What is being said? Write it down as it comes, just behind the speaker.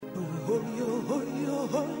Good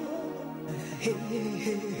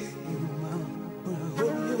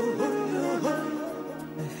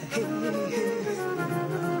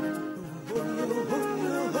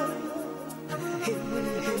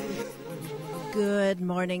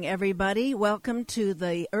morning, everybody. Welcome to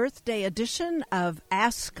the Earth Day edition of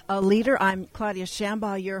Ask a Leader. I'm Claudia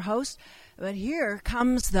Shambaugh, your host. But here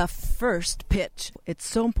comes the first pitch. It's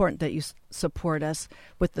so important that you support us.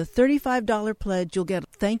 With the $35 pledge, you'll get a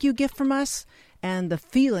thank you gift from us and the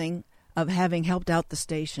feeling of having helped out the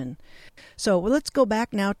station. So let's go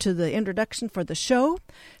back now to the introduction for the show.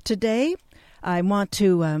 Today, I want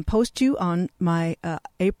to post you on my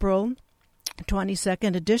April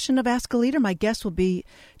 22nd edition of Ask a Leader. My guest will be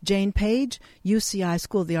Jane Page, UCI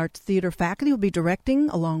School of the Arts Theater faculty, will be directing,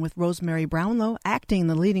 along with Rosemary Brownlow, acting in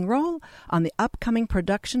the leading role on the upcoming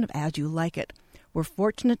production of As You Like It. We're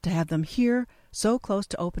fortunate to have them here so close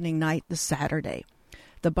to opening night this Saturday.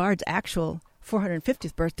 The Bard's actual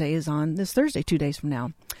 450th birthday is on this Thursday, 2 days from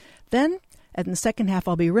now. Then, in the second half,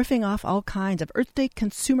 I'll be riffing off all kinds of Earth Day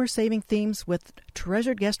consumer-saving themes with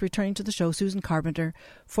treasured guest returning to the show, Susan Carpenter,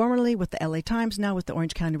 formerly with the LA Times, now with the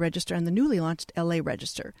Orange County Register and the newly launched LA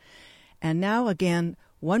Register. And now, again,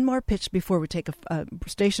 one more pitch before we take a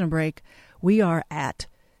station break. We are at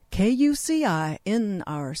KUCI in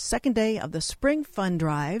our second day of the Spring Fun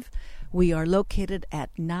Drive. We are located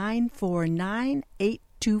at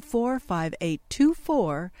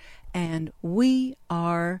 949-824-5824, and we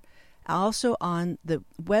are also on the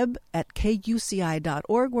web at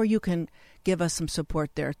kuci.org, where you can give us some support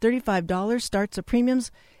there. $35 starts the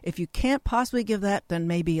premiums. If you can't possibly give that, then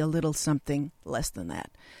maybe a little something less than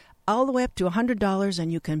that. All the way up to $100,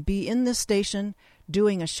 and you can be in this station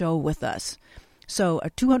doing a show with us. So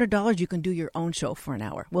at $200, you can do your own show for an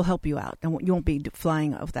hour. We'll help you out, and you won't be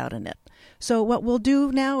flying without a net. So what we'll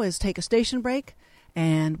do now is take a station break,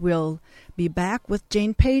 and we'll be back with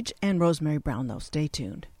Jane Page and Rosemary Brownlow. Stay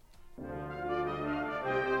tuned.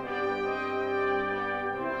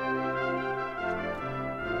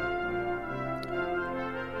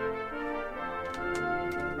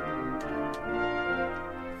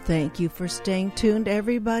 Thank you for staying tuned,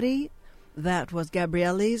 everybody. That was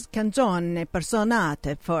Gabrielle's Canzone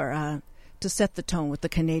Personate to set the tone with the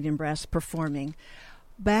Canadian Brass performing.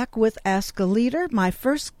 Back with Ask a Leader. My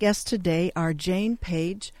first guests today are Jane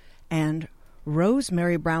Page and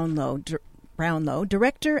Rosemary Brownlow,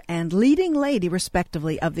 director and leading lady,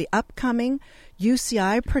 respectively, of the upcoming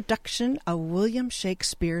UCI production of William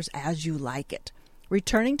Shakespeare's As You Like It.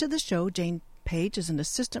 Returning to the show, Jane Page is an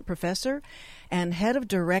assistant professor and head of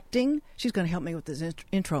directing. She's going to help me with this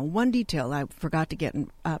intro. One detail I forgot to get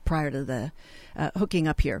prior to the hooking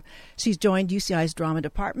up here. She's joined UCI's drama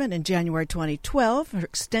department in January 2012. Her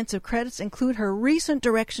extensive credits include her recent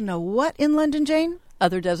direction of what in London, Jane?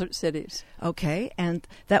 Other Desert Cities. Okay, and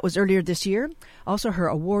that was earlier this year. Also, her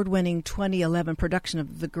award-winning 2011 production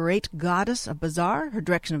of The Great Goddess of Bazaar, her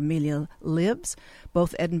direction of Amelia Lives,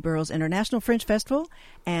 both Edinburgh's International Fringe Festival,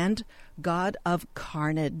 and God of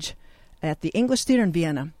Carnage at the English Theater in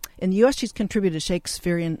Vienna. In the U.S., she's contributed to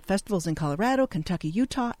Shakespearean festivals in Colorado, Kentucky,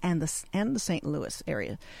 Utah, and the St. Louis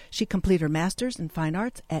area. She completed her master's in fine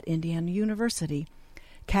arts at Indiana University.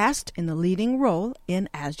 Cast in the leading role in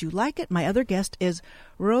As You Like It, my other guest is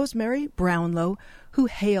Rosemary Brownlow, who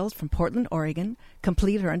hails from Portland, Oregon,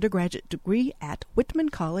 completed her undergraduate degree at Whitman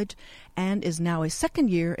College, and is now a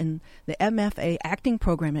second year in the MFA acting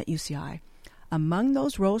program at UCI. Among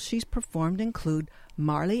those roles she's performed include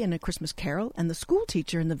Marley in A Christmas Carol and the school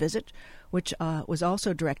teacher in The Visit, which was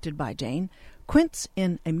also directed by Jane, Quince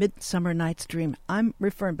in A Midsummer Night's Dream. I'm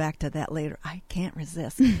referring back to that later. I can't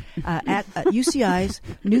resist. At UCI's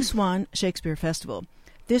New Swan Shakespeare Festival.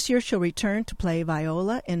 This year she'll return to play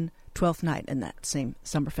Viola in Twelfth Night in that same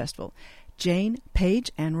summer festival. Jane Page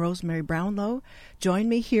and Rosemary Brownlow join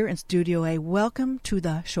me here in Studio A. Welcome to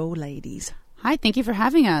the show, ladies. Hi, thank you for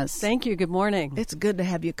having us. Thank you. Good morning. It's good to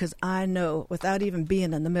have you because I know, without even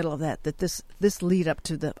being in the middle of that this lead up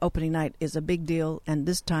to the opening night is a big deal, and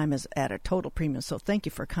this time is at a total premium. So thank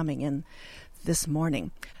you for coming in this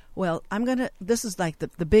morning. Well, this is like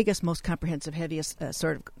the biggest, most comprehensive, heaviest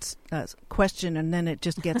sort of question, and then it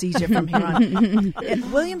just gets easier from here on.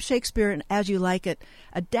 William Shakespeare and As You Like It,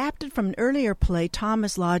 adapted from an earlier play,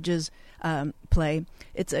 Thomas Lodge's play.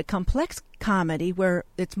 It's a complex comedy where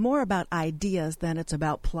it's more about ideas than it's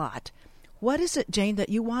about plot. What is it, Jane, that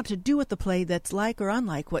you want to do with the play that's like or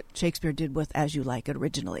unlike what Shakespeare did with As You Like It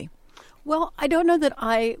originally? Well, I don't know that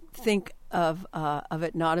I think of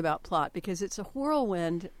it not about plot, because it's a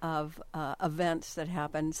whirlwind of events that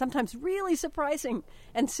happen, sometimes really surprising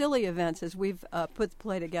and silly events as we've put the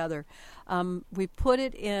play together. We put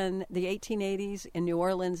it in the 1880s in New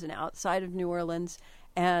Orleans and outside of New Orleans,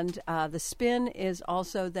 and the spin is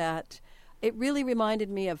also that it really reminded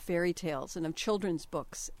me of fairy tales and of children's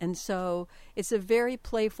books. And so it's a very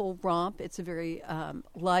playful romp. It's a very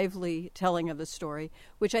lively telling of the story,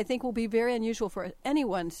 which I think will be very unusual for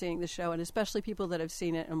anyone seeing the show, and especially people that have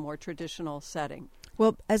seen it in a more traditional setting.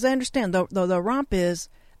 Well, as I understand, the romp is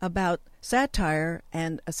about satire,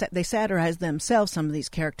 and they satirize themselves, some of these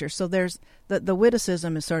characters. So there's the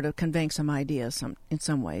witticism is sort of conveying some ideas in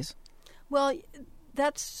some ways. Well,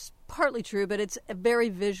 that's partly true, but it's very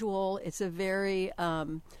visual. It's a very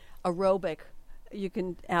aerobic. You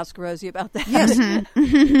can ask Rosie about that. Yes.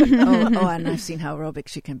 oh, and I've seen how aerobic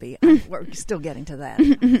she can be. We're still getting to that.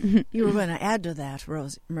 You were going to add to that,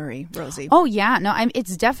 Rosie. Oh, yeah. No,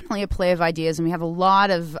 it's definitely a play of ideas, and we have a lot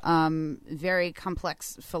of very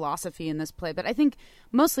complex philosophy in this play. But I think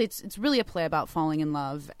mostly it's really a play about falling in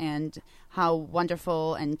love and how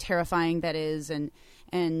wonderful and terrifying that is.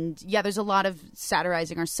 And yeah, there's a lot of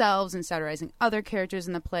satirizing ourselves and satirizing other characters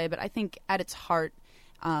in the play. But I think at its heart,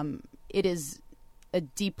 it is a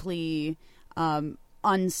deeply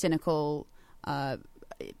uncynical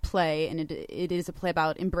play, and it is a play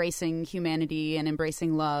about embracing humanity and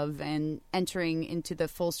embracing love and entering into the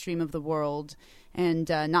full stream of the world, and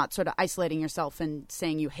not sort of isolating yourself and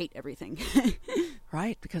saying you hate everything.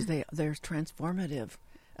 Right, because there's transformative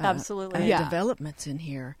absolutely developments in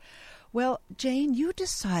here. Well, Jane, you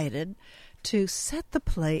decided to set the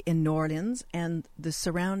play in New Orleans and the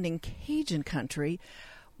surrounding Cajun country.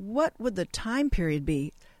 What would the time period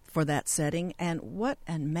be for that setting, and what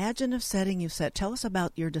imaginative setting you set? Tell us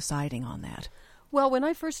about your deciding on that. Well, when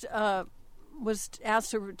I first was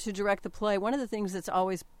asked to direct the play, one of the things that's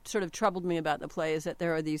always sort of troubled me about the play is that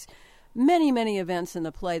there are these many, many events in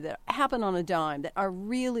the play that happen on a dime that are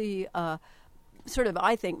really sort of,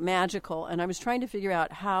 I think, magical. And I was trying to figure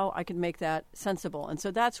out how I could make that sensible. And so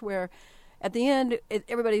that's where, at the end,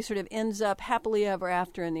 everybody sort of ends up happily ever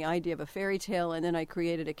after in the idea of a fairy tale. And then I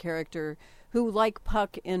created a character who, like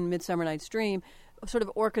Puck in Midsummer Night's Dream, sort of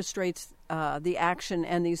orchestrates the action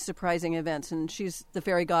and these surprising events. And she's the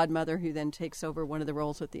fairy godmother who then takes over one of the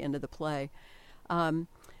roles at the end of the play.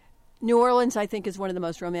 New Orleans, I think, is one of the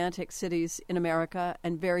most romantic cities in America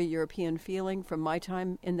and very European feeling from my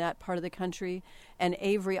time in that part of the country. And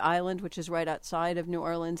Avery Island, which is right outside of New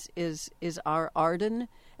Orleans, is our Arden.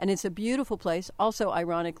 And it's a beautiful place, also,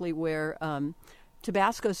 ironically, where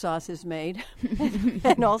Tabasco sauce is made,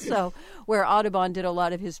 and also where Audubon did a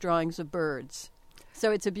lot of his drawings of birds.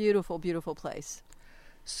 So it's a beautiful, beautiful place.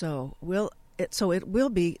 So it will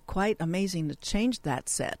be quite amazing to change that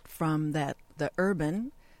set from the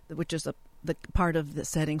urban, which is the part of the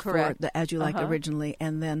setting Correct. for the As You Like originally,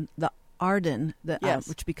 and then the Arden, yes.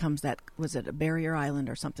 Which becomes that, was it a barrier island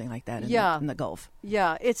or something like that in the Gulf?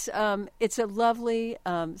 Yeah, it's a lovely,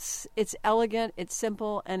 it's elegant, it's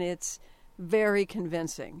simple, and it's very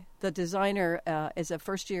convincing. The designer is a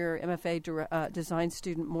first-year MFA design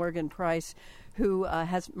student, Morgan Price, who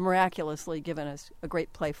has miraculously given us a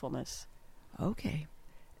great playfulness. Okay.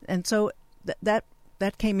 And so that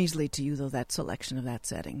came easily to you, though, that selection of that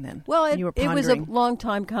setting, then? Well, it was a pondering. long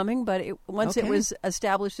time coming, but once Okay. it was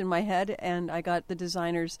established in my head and I got the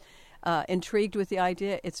designers intrigued with the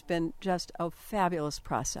idea, it's been just a fabulous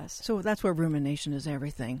process. So that's where rumination is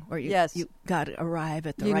everything, or you Yes. got to arrive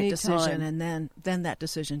at the You right need decision, time. and then that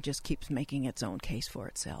decision just keeps making its own case for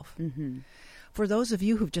itself. Mm-hmm. For those of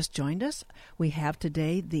you who've just joined us, we have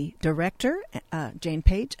today the director, Jane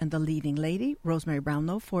Page, and the leading lady, Rosemary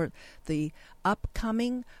Brownlow, for the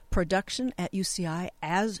upcoming production at UCI,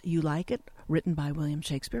 As You Like It, written by William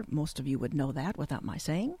Shakespeare. Most of you would know that without my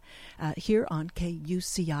saying. Here on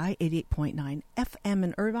KUCI 88.9 FM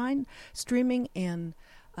in Irvine, streaming in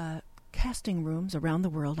casting rooms around the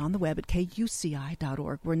world on the web at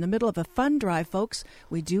kuci.org. We're in the middle of a fun drive, folks.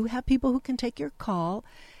 We do have people who can take your call,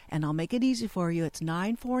 and I'll make it easy for you. It's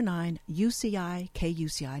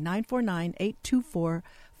 949-UCI-KUCI,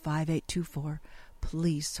 949-824-5824.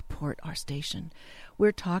 Please support our station.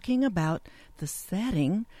 We're talking about the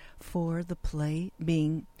setting for the play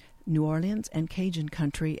being New Orleans and Cajun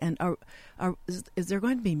country. And is there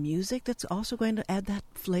going to be music that's also going to add that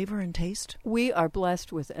flavor and taste? We are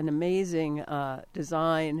blessed with an amazing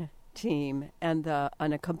design team and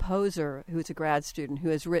a composer who's a grad student who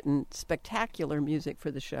has written spectacular music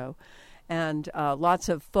for the show, and lots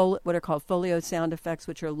of what are called folio sound effects,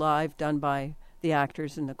 which are live, done by the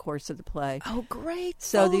actors in the course of the play. Oh, great.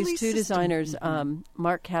 So Foley these two system. designers,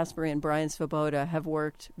 Mark Caspary and Brian Svoboda, have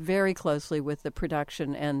worked very closely with the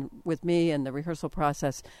production and with me and the rehearsal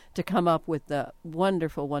process to come up with the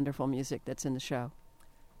wonderful, wonderful music that's in the show.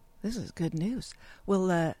 This is good news.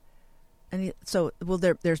 There's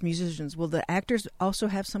musicians. Will the actors also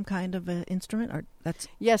have some kind of instrument? Or that's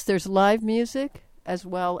Yes, there's live music as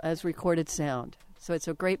well as recorded sound. So it's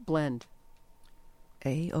a great blend.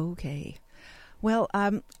 A-OK. Well,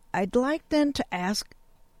 I'd like then to ask,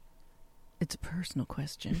 it's a personal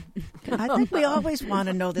question. I think we always want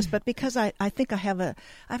to know this, but because I think I have a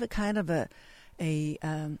kind of a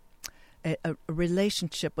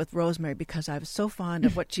relationship with Rosemary, because I was so fond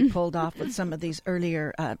of what she pulled off with some of these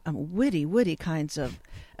earlier witty kinds of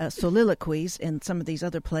soliloquies in some of these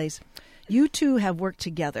other plays. You two have worked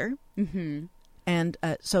together, and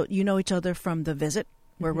so you know each other from The Visit,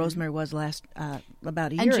 where Rosemary was last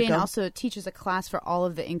about a year ago. And Jane also teaches a class for all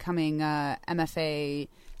of the incoming MFA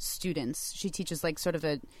students. She teaches like sort of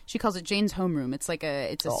she calls it Jane's homeroom. It's like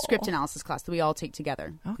it's a script analysis class that we all take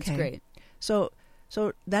together. Okay. It's great. So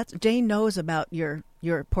that's Jane knows about your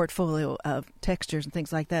portfolio of textures and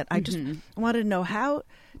things like that. I just wanted to know, how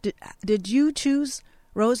did you choose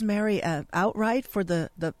Rosemary outright for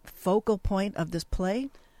the focal point of this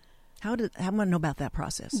play? I want to know about that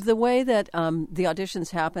process. The way that the auditions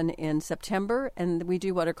happen in September, and we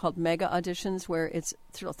do what are called mega auditions, where it's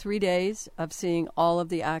 3 days of seeing all of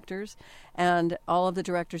the actors, and all of the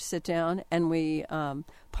directors sit down, and we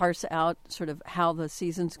parse out sort of how the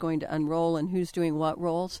season's going to unroll and who's doing what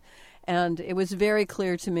roles. And it was very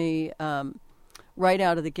clear to me right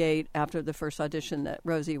out of the gate after the first audition that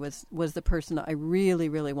Rosie was the person I really,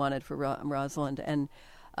 really wanted for Rosalind. And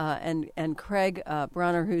Craig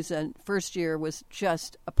Bronner, who's in first year, was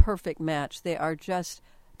just a perfect match. They are just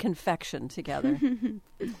confection together.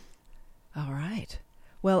 All right.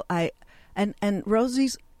 Well, and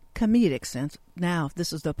Rosie's comedic sense. Now,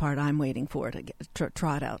 this is the part I'm waiting for to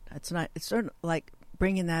trot out. It's sort of like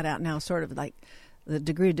bringing that out now. Sort of like the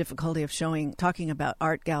degree of difficulty of talking about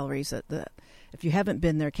art galleries. If you haven't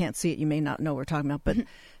been there, can't see it, you may not know what we're talking about. But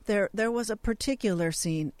there was a particular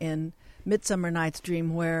scene in Midsummer Night's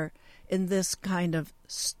Dream where, in this kind of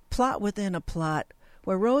plot within a plot,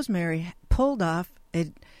 where Rosemary pulled off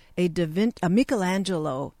a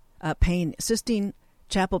Michelangelo Sistine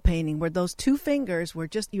Chapel painting, where those two fingers were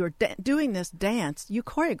just, you were doing this dance, you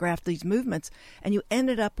choreographed these movements, and you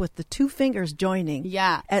ended up with the two fingers joining.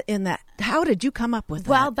 Yeah. In that, how did you come up with that?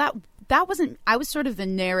 Well, that wasn't. I was sort of the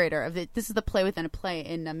narrator of it. This is the play within a play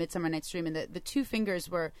in Midsummer Night's Dream, and the two fingers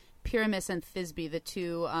were Pyramus and Thisbe, the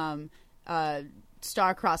two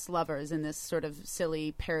star-crossed lovers in this sort of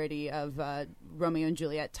silly parody of Romeo and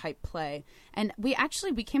Juliet type play. And we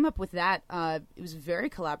came up with that. It was very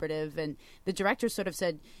collaborative, and the director sort of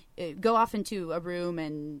said, go off into a room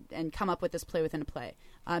and come up with this play within a play.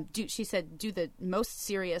 She said, do the most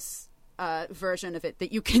serious version of it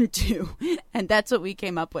that you can do. And that's what we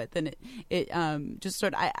came up with. And it just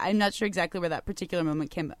sort of, I'm not sure exactly where that particular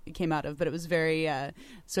moment came out of, but it was very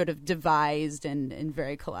sort of devised and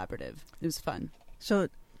very collaborative. It was fun. So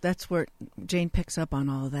that's where Jane picks up on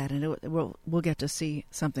all of that, and we'll get to see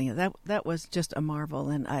something that was just a marvel,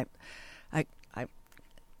 and I'll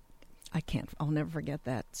never forget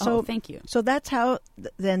that. So thank you. So that's how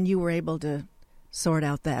then you were able to sort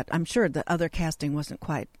out that. I'm sure the other casting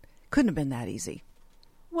couldn't have been that easy.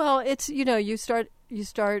 Well, it's you start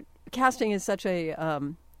casting is such a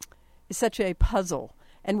puzzle,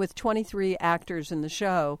 and with 23 actors in the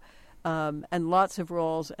show. And lots of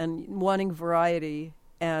roles, and wanting variety,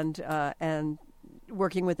 and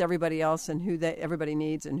working with everybody else, and who everybody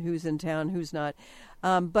needs, and who's in town, who's not.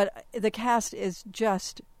 But the cast is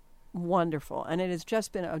just wonderful, and it has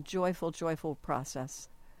just been a joyful, joyful process.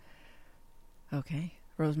 Okay,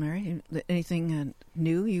 Rosemary, anything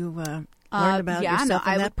new you learned about yourself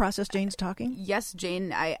in that process? Jane's talking. Yes,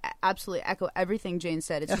 Jane, I absolutely echo everything Jane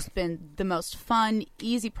said. It's just been the most fun,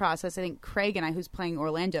 easy process. I think Craig and I, who's playing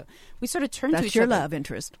Orlando, we sort of turned to each other. That's your love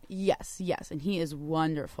interest. Yes, and he is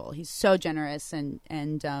wonderful. He's so generous and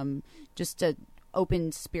just an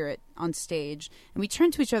open spirit on stage. And we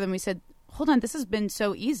turned to each other and we said, hold on, this has been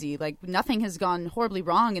so easy. Like, nothing has gone horribly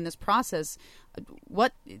wrong in this process.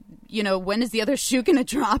 When is the other shoe going to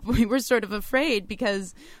drop? We were sort of afraid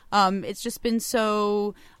because it's just been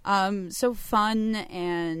so fun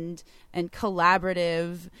and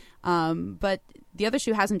collaborative. But The other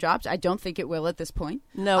shoe hasn't dropped. I don't think it will at this point.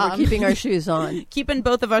 No, we're keeping our shoes on. Keeping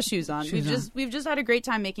both of our shoes on. Shoes We've just had a great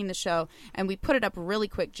time making the show, and we put it up really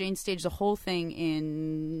quick. Jane staged the whole thing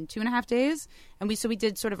in 2.5 days, and we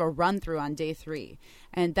did sort of a run through on day 3,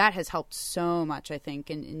 and that has helped so much, I think.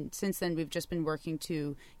 And since then, we've just been working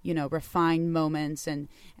to refine moments and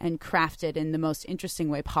craft it in the most interesting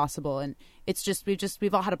way possible. And it's just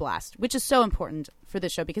we've all had a blast, which is so important for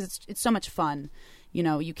this show because it's so much fun.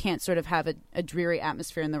 You can't sort of have a dreary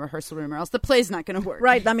atmosphere in the rehearsal room or else the play's not going to work.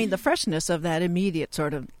 Right. I mean, the freshness of that immediate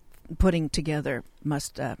sort of putting together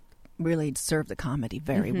must really serve the comedy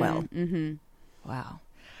very well. Mm-hmm. Wow.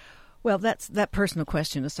 Well, that's that personal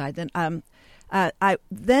question aside. Then,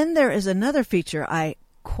 then there is another feature I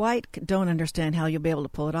quite don't understand how you'll be able to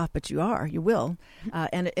pull it off, but you will.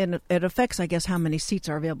 And it affects, I guess, how many seats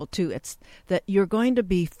are available, too. It's that you're going to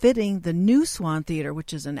be fitting the new Swan Theater,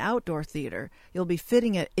 which is an outdoor theater. You'll be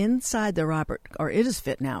fitting it inside it is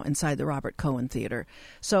fit now, inside the Robert Cohen Theater.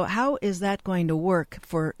 So how is that going to work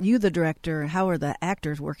for you, the director? How are the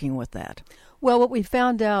actors working with that? Well, what we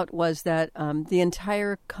found out was that the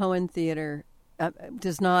entire Cohen Theater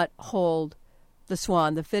does not hold the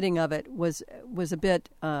Swan. The fitting of it was a bit,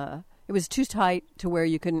 it was too tight to where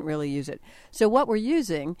you couldn't really use it. So what we're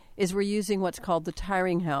using what's called the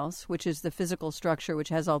tiring house, which is the physical structure which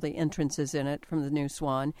has all the entrances in it from the new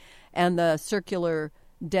Swan, and the circular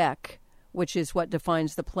deck, which is what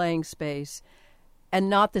defines the playing space, and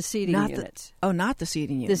not the seating units. Not the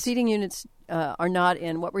seating units. The seating units are not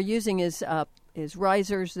in. What we're using is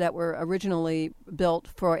risers that were originally built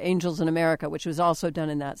for Angels in America, which was also done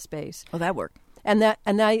in that space. Oh, that worked. And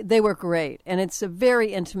they work great, and it's a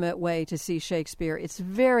very intimate way to see Shakespeare. It's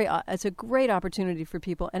a great opportunity for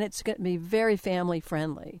people, and it's going to be very family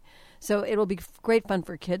friendly. So it'll be great fun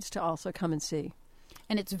for kids to also come and see.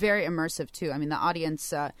 And it's very immersive too. I mean, the audience,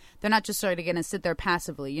 they're not just sort of going to sit there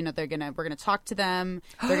passively. We're going to talk to them.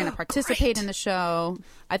 They're going to participate in the show.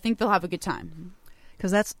 I think they'll have a good time.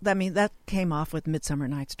 Because that came off with Midsummer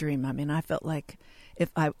Night's Dream. I mean, I felt like if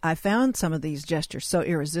I found some of these gestures so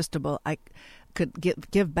irresistible, I could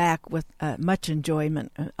give back with much enjoyment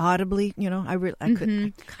audibly. I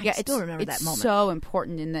still remember that moment. It's so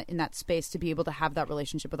important in that space to be able to have that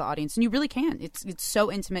relationship with the audience, and you really can. It's so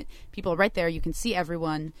intimate. People are right there. You can see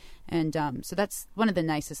everyone, and so that's one of the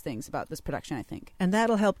nicest things about this production, I think. And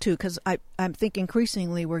that'll help too, because I think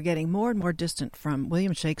increasingly we're getting more and more distant from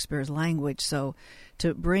William Shakespeare's language. So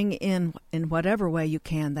to bring in whatever way you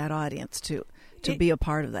can that audience to be a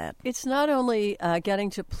part of that. It's not only getting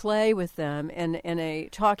to play with them and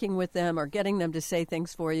talking with them or getting them to say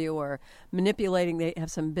things for you or manipulating. They have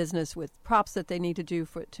some business with props that they need to do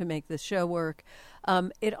to make the show work.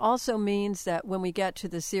 It also means that when we get to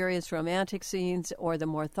the serious romantic scenes or the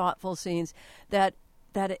more thoughtful scenes, that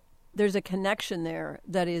there's a connection there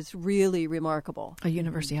that is really remarkable. A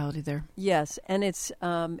universality there. Yes, and it's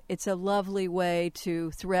a lovely way to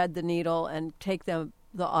thread the needle and take the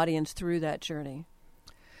audience through that journey.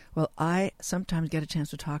 Well, I sometimes get a chance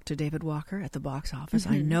to talk to David Walker at the box office.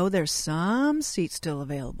 I know there's some seats still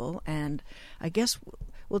available, and I guess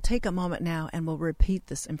we'll take a moment now and we'll repeat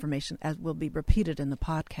this information as will be repeated in the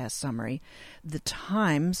podcast summary. The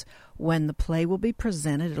times when the play will be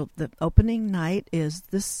presented. The opening night is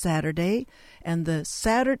this Saturday, and the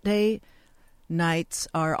Saturday nights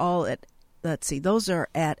are all at, those are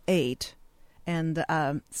at 8, and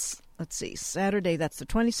Saturday, that's the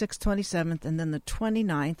 26th, 27th, and then the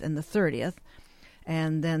 29th and the 30th,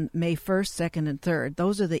 and then May 1st, 2nd, and 3rd.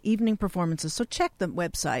 Those are the evening performances, so check the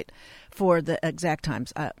website for the exact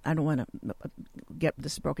times. I don't want to get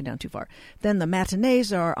this broken down too far. Then the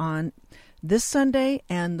matinees are on this Sunday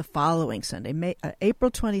and the following Sunday, April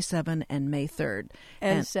 27 and May 3rd.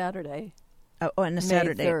 And Saturday. And the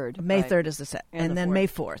Saturday. 3rd, May right. 3rd is the set. And then 4th. May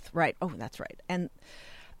 4th. Right. Oh, that's right. And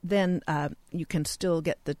then you can still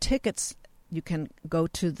get the tickets. You can go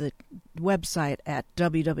to the website at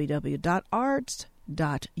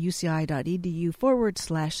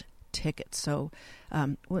www.arts.uci.edu/tickets. So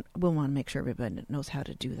we'll want to make sure everybody knows how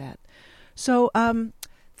to do that. So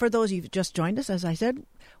for those of you who've just joined us, as I said,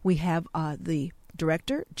 we have the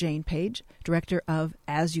director, Jane Page, director of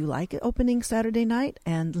As You Like It, opening Saturday night,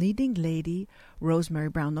 and leading lady, Rosemary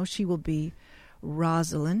Brownlow. She will be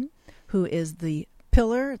Rosalind, who is the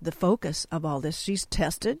pillar, the focus of all this. She's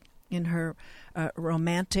tested in her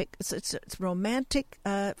romantic, it's romantic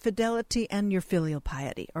fidelity and your filial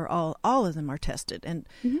piety, or all of them are tested, and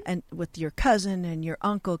with your cousin and your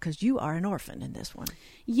uncle, because you are an orphan in this one.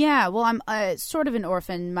 Yeah, well, I'm sort of an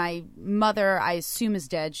orphan. My mother, I assume, is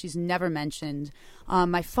dead. She's never mentioned.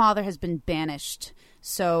 My father has been banished.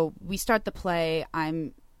 So we start the play.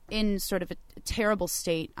 I'm in sort of a terrible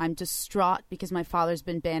state. I'm distraught because my father's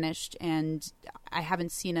been banished and I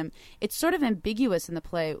haven't seen him. It's sort of ambiguous in the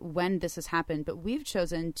play when this has happened, but we've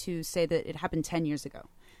chosen to say that it happened 10 years ago.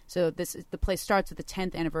 So the play starts with the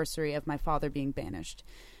 10th anniversary of my father being banished.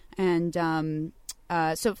 And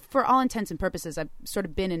so for all intents and purposes, I've sort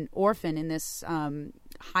of been an orphan in this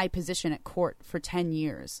high position at court for 10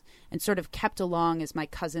 years and sort of kept along as my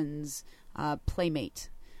cousin's playmate.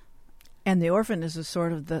 And the orphan is a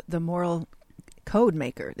sort of the moral code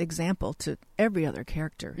maker, example to every other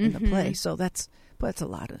character in the play. So that puts a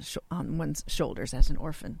lot on one's shoulders as an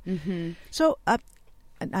orphan. Mm-hmm. So I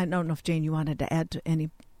don't know if, Jane, you wanted to add to any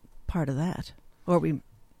part of that.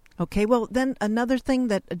 Okay, well, then another thing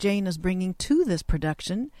that Jane is bringing to this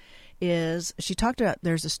production is she talked about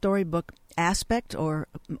there's a storybook aspect or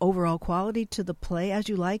overall quality to the play as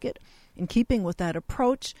you like it. In keeping with that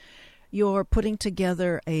approach, you're putting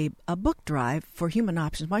together a book drive for Human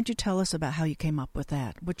Options. Why don't you tell us about how you came up with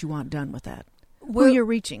that, what you want done with that, who you're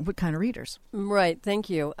reaching, what kind of readers? Right, thank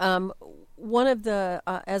you. One of the,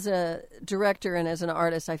 as a director and as an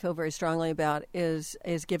artist, I feel very strongly about is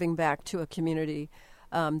giving back to a community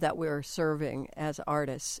that we're serving as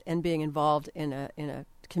artists and being involved in a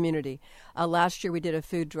community. Last year we did a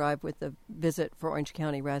food drive with the Visit for Orange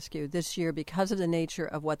County Rescue. This year, because of the nature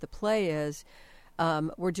of what the play is,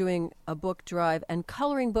 we're doing a book drive, and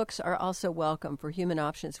coloring books are also welcome for Human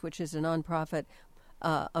Options, which is a nonprofit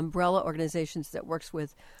umbrella organization that works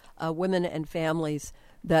with women and families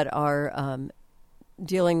that are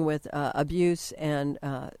dealing with abuse and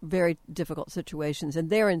very difficult situations. And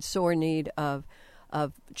they're in sore need of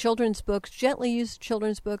children's books, gently used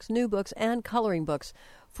children's books, new books, and coloring books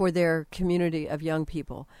for their community of young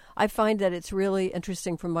people. I find that it's really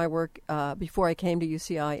interesting from my work before I came to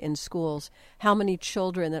UCI in schools, how many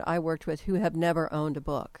children that I worked with who have never owned a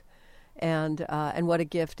book, and what a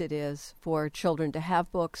gift it is for children to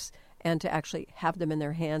have books and to actually have them in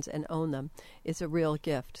their hands and own them. It's a real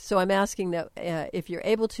gift. So I'm asking that if you're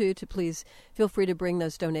able to please feel free to bring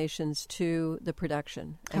those donations to the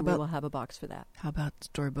production, and we will have a box for that. How about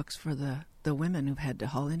storybooks for the women who've had to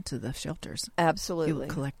haul into the shelters? Absolutely. You'll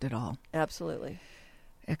collect it all. Absolutely.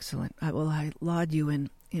 Excellent. I laud you in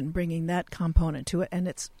bringing that component to it.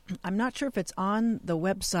 And I'm not sure if it's on the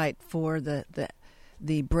website for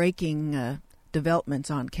the breaking developments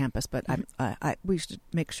on campus, but we should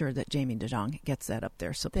make sure that Jamie DeJong gets that up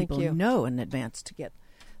there so people know in advance to get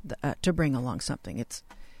to bring along something.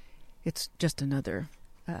 It's just another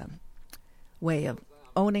way of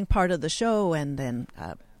owning part of the show and then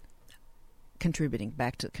contributing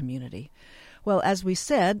back to the community. Well, as we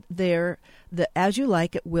said, the As You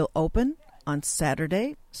Like It will open on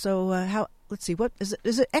Saturday. So let's see, what is it?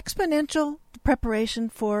 Is it exponential preparation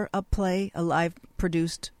for a play, a live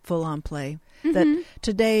produced full-on play? Mm-hmm. That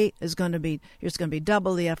today is going to be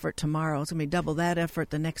double the effort tomorrow. It's going to be double that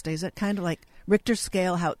effort the next day. Is that kind of like Richter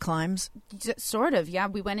scale, how it climbs? Sort of, yeah.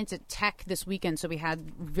 We went into tech this weekend, so we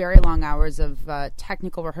had very long hours of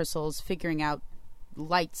technical rehearsals, figuring out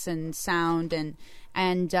lights and sound,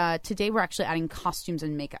 and today we're actually adding costumes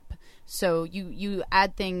and makeup. So you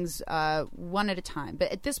add things one at a time.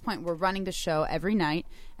 But at this point, we're running the show every night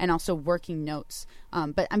and also working notes.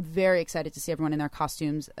 But I'm very excited to see everyone in their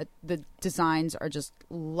costumes. The designs are just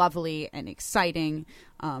lovely and exciting.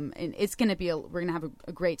 And it's going to be we're going to have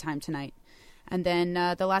a great time tonight. And then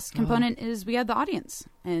the last component is we have the audience.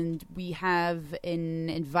 And we have an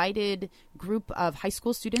invited group of high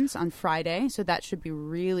school students on Friday. So that should be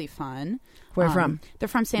really fun. Where from? They're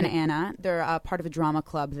from Santa Ana. They're part of a drama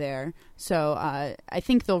club there. So I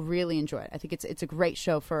think they'll really enjoy it. I think it's a great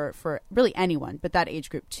show for really anyone, but that age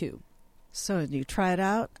group too. So you try it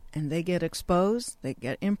out, and they get exposed, they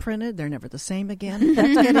get imprinted, they're never the same again.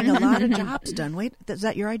 That's getting a lot of jobs done. Wait, is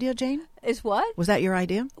that your idea, Jane? Is what? Was that your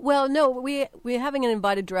idea? Well, no, we're having an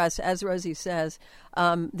invited dress, as Rosie says.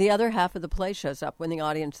 The other half of the play shows up when the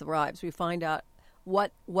audience arrives. We find out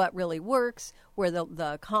what really works, where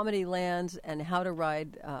the comedy lands, and how to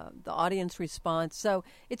ride the audience response. So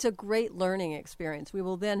it's a great learning experience. We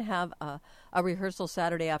will then have a rehearsal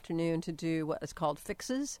Saturday afternoon to do what is called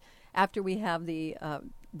fixes, after we have the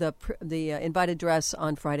invited dress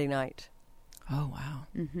on Friday night. Oh, wow.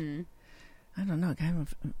 Mm-hmm. I don't know. I kind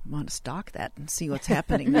of want to stalk that and see what's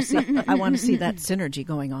happening. I want to see that synergy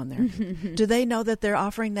going on there. Do they know that they're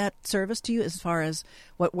offering that service to you as far as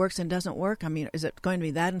what works and doesn't work? I mean, is it going to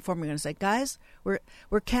be that informed? We're going to say, guys,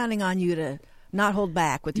 we're counting on you to not hold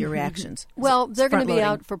back with your reactions. Well, they're going to be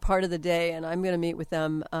out for part of the day, and I'm going to meet with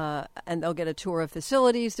them, and they'll get a tour of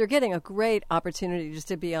facilities. They're getting a great opportunity just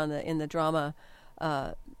to be in the drama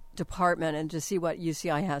department and to see what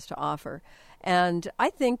UCI has to offer. And I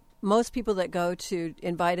think most people that go to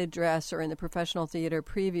invited dress or in the professional theater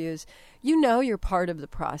previews, you're part of the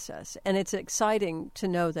process. And it's exciting to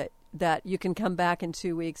know that you can come back in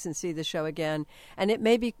 2 weeks and see the show again. And it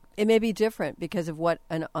may be different because of what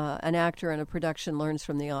an actor in a production learns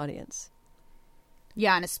from the audience.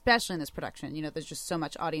 Yeah, and especially in this production, there's just so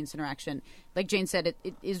much audience interaction. Like Jane said,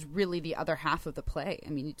 it is really the other half of the play. I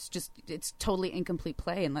mean, it's totally incomplete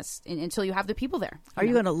play until you have the people there. Are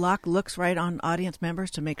you going to lock looks right on audience members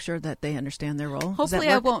to make sure that they understand their role? Hopefully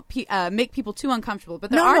I won't make people too uncomfortable, but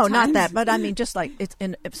there are times... not that, but I mean, just like it's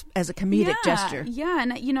as a comedic gesture. Yeah,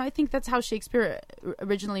 and I think that's how Shakespeare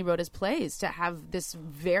originally wrote his plays, to have this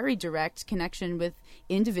very direct connection with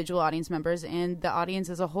individual audience members and the audience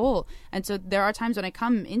as a whole. And so there are times when I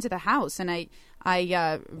come into the house and I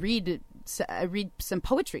read some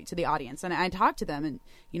poetry to the audience and I talk to them and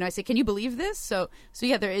I say, can you believe this? So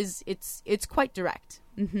yeah, there is, it's quite direct.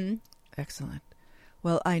 Mm-hmm. Excellent.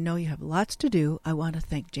 Well, I know you have lots to do. I want to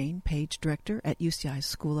thank Jane Page, director at UCI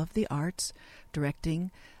School of the Arts,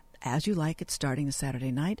 directing As You Like It starting this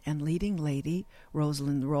Saturday night, and leading Lady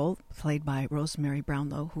Rosalind Roll, played by Rosemary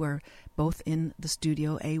Brownlow, who are both in the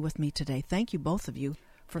Studio A with me today. Thank you, both of you,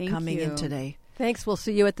 for coming in today. Thanks. We'll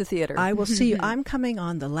see you at the theater. I will see you. I'm coming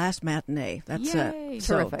on the last matinee. That's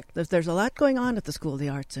terrific. There's a lot going on at the School of the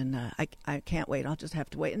Arts, and I can't wait. I'll just have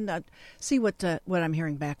to wait and see what I'm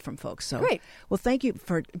hearing back from folks. So great. Well, thank you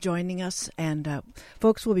for joining us, and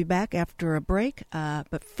folks, we'll be back after a break.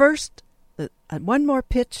 But first, one more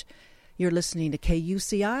pitch. You're listening to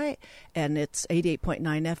KUCI, and it's 88.9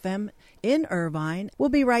 FM in Irvine. We'll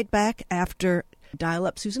be right back after Dial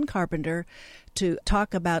Up Susan Carpenter to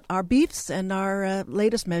talk about our beefs and our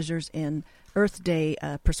latest measures in Earth Day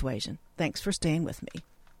persuasion. Thanks for staying with me.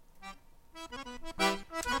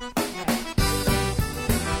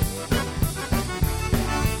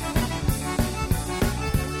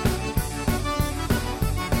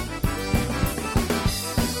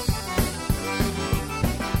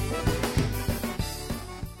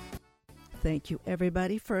 Thank you,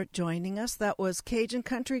 everybody, for joining us. That was Cajun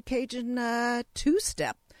Country, Cajun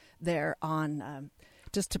two-step there on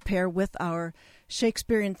just to pair with our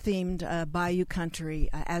Shakespearean-themed Bayou Country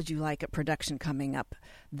As You Like It production coming up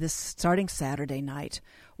this starting Saturday night.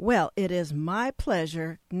 Well, it is my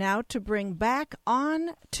pleasure now to bring back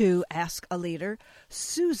on to Ask a Leader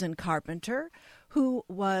Susan Carpenter, who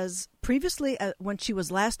was previously, when she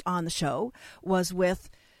was last on the show, was with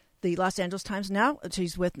the Los Angeles Times. Now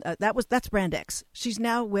she's with that's Brand X. She's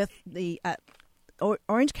now with the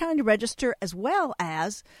Orange County Register, as well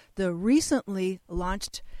as the recently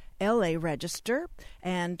launched LA Register,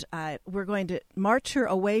 and we're going to march her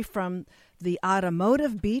away from the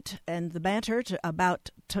automotive beat and the banter to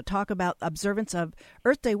talk about observance of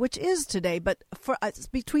Earth Day, which is today. But for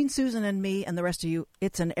between Susan and me and the rest of you,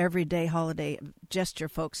 it's an everyday holiday gesture,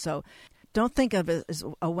 folks. So don't think of it as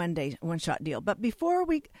a one-shot deal. But before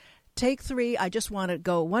we take three, I just want to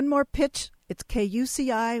go one more pitch. It's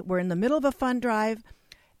KUCI. We're in the middle of a fund drive.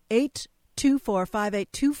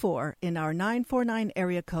 824-5824 in our 949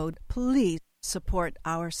 area code. Please support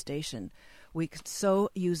our station. We could so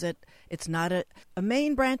use it. It's not a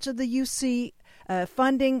main branch of the UC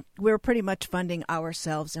funding. We're pretty much funding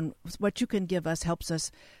ourselves, and what you can give us helps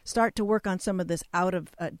us start to work on some of this out of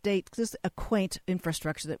date, this quaint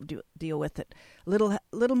infrastructure that we deal with it.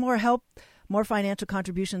 Little more help, more financial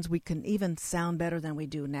contributions. We can even sound better than we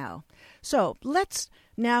do now. So let's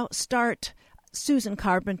now start Susan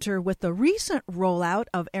Carpenter with the recent rollout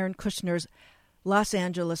of Aaron Kushner's Los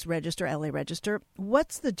Angeles Register, LA Register.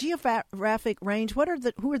 What's the geographic range? Who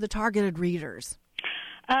are the targeted readers?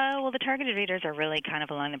 Well, the targeted readers are really kind of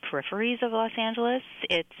along the peripheries of Los Angeles.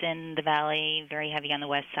 It's in the valley, very heavy on the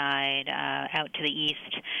west side, out to the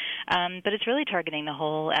east. But it's really targeting the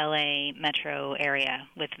whole LA metro area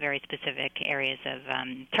with very specific areas of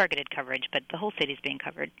targeted coverage, but the whole city's being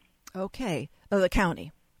covered. Okay. The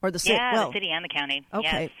county. Or the city? Yeah, well, the city and the county.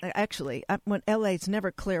 Okay, yes. Actually, when LA, it's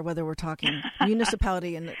never clear whether we're talking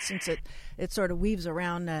municipality, and since it sort of weaves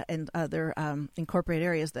around in other incorporated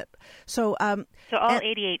areas. So all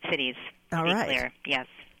 88 cities. All right. Clear. Yes.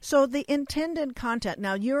 So the intended content.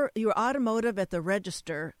 Now, your automotive at the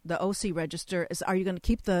register, the OC register, are you going to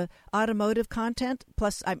keep the automotive content?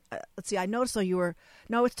 Plus, let's see. I noticed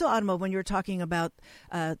it's still automotive when you were talking about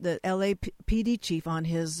the LA PD chief on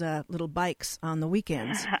his little bikes on the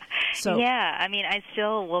weekends. So yeah, I mean, I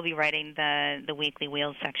still will be writing the weekly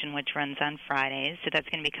Wheels section, which runs on Fridays. So that's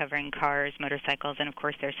going to be covering cars, motorcycles, and of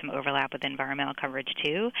course there's some overlap with environmental coverage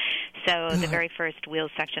too. So the very first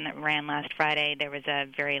Wheels section that ran last Friday, there was a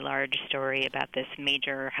very large story about this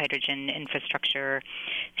major hydrogen infrastructure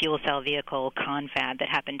fuel cell vehicle confab that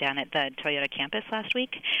happened down at the Toyota campus last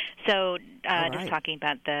week. So just talking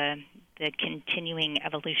about the continuing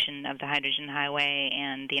evolution of the hydrogen highway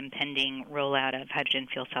and the impending rollout of hydrogen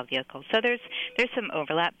fuel cell vehicles. So there's some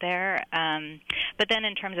overlap there. But then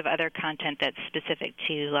in terms of other content that's specific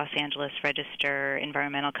to Los Angeles Register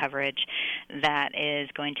environmental coverage, that is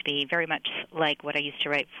going to be very much like what I used to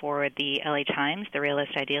write for the LA Times, the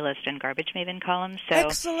Realist, Idealist, and Garbage Maven columns. So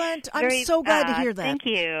excellent. I'm so glad to hear that. Thank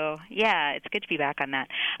you. Yeah, it's good to be back on that.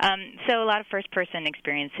 So a lot of first-person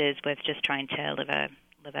experiences with just trying to live a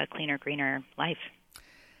cleaner, greener life.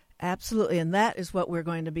 Absolutely, and that is what we're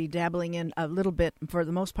going to be dabbling in a little bit for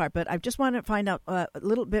the most part. But I just want to find out a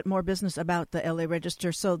little bit more business about the LA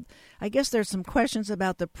Register. So I guess there's some questions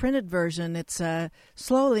about the printed version. It's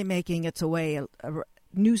slowly making its way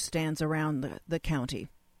newsstands around the county.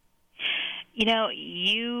 You know,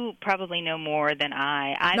 you probably know more than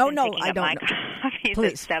I. I don't know. My copies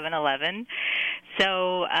at 7-Eleven.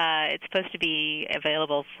 So it's supposed to be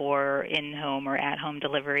available for in-home or at-home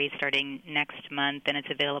delivery starting next month, and it's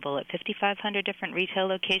available at 5,500 different retail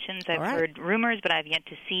locations. I've heard rumors, but I've yet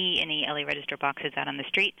to see any LA Register boxes out on the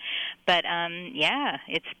street. But, yeah,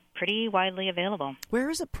 it's pretty widely available. Where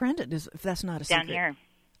is it printed, if that's not a secret? Down here.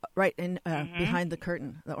 Right, in behind the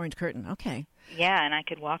curtain, the orange curtain. Okay. Yeah, and I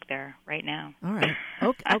could walk there right now. All right.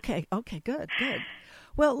 Okay, good.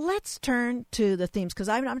 Well, let's turn to the themes, because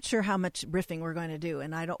I'm not sure how much riffing we're going to do,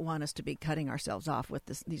 and I don't want us to be cutting ourselves off with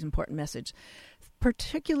these important messages.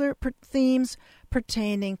 Particular themes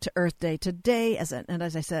pertaining to Earth Day. Today, as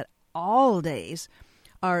I said, all days,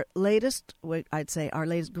 our latest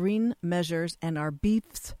green measures and our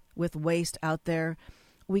beefs with waste out there.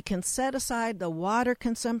 We can set aside the water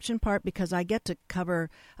consumption part because I get to cover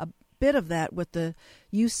a bit of that with the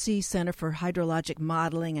UC Center for Hydrologic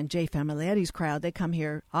Modeling and Jay Famiglietti's crowd. They come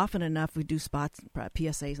here often enough. We do spots,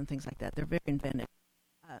 PSAs, and things like that. They're very inventive.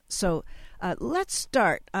 So let's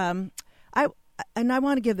start. I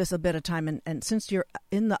want to give this a bit of time, and since you're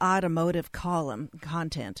in the automotive column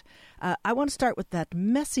content, I want to start with that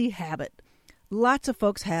messy habit lots of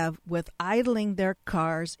folks have with idling their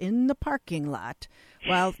cars in the parking lot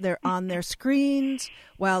while they're on their screens,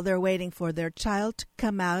 while they're waiting for their child to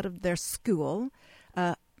come out of their school.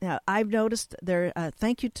 Now, I've noticed there,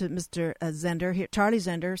 thank you to Mr. Zender here, Charlie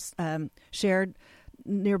Zender shared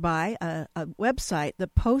nearby a website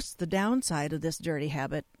that posts the downside of this dirty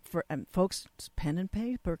habit for folks, pen and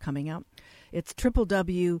paper coming out. It's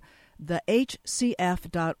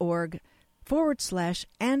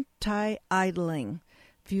www.thehcf.org/anti-idling.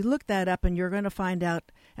 If you look that up, and you're going to find out,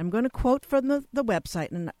 I'm going to quote from the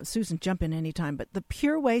website, and Susan, jump in anytime, but the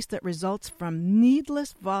pure waste that results from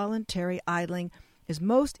needless voluntary idling is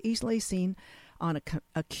most easily seen on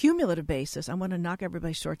a cumulative basis. I want to knock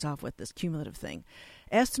everybody's shorts off with this cumulative thing.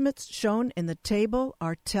 Estimates shown in the table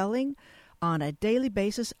are telling. On a daily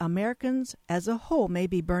basis, Americans as a whole may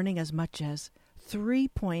be burning as much as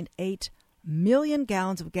 3.8 million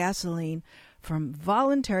gallons of gasoline from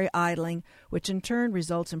voluntary idling, which in turn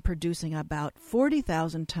results in producing about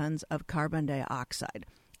 40,000 tons of carbon dioxide.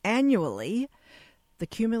 Annually, the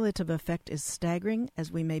cumulative effect is staggering,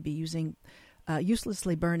 as we may be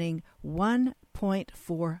uselessly burning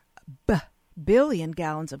 1.4 billion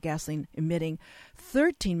gallons of gasoline, emitting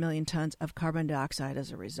 13 million tons of carbon dioxide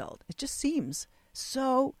as a result. It just seems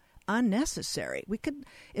so unnecessary. We could,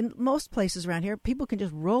 in most places around here, people can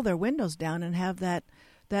just roll their windows down and have that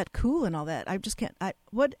cool and all that. I just can't.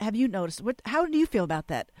 What have you noticed? How do you feel about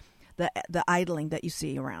that? The idling that you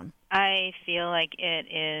see around? I feel like it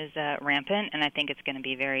is rampant, and I think it's going to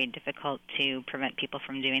be very difficult to prevent people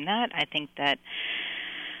from doing that. I think that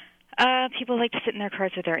people like to sit in their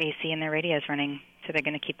cars with their AC and their radios running, so they're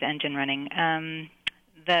going to keep the engine running.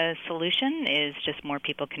 The solution is just more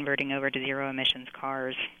people converting over to zero-emissions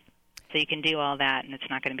cars. So you can do all that, and it's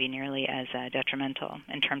not going to be nearly as detrimental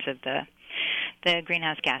in terms of the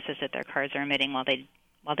greenhouse gases that their cars are emitting while they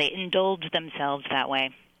indulge themselves that way.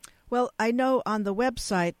 Well, I know on the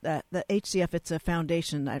website, the HCF, it's a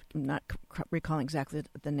foundation. I'm not recalling exactly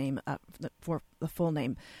the name for the full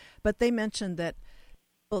name, but they mentioned that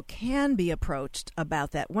people can be approached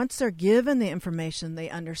about that. Once they're given the information, they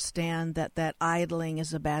understand that idling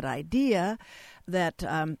is a bad idea. That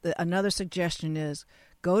another suggestion is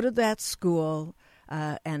go to that school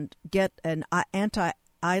and get an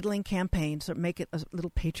idling campaign, so make it a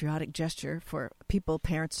little patriotic gesture for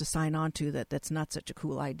parents to sign on to that's not such a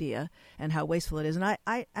cool idea and how wasteful it is. And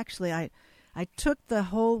I took the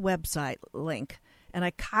whole website link and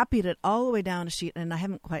I copied it all the way down a sheet, and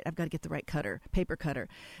I've got to get the right paper cutter.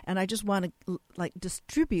 And I just want to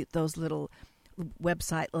distribute those little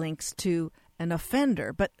website links to an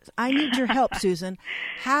offender. But I need your help, Susan.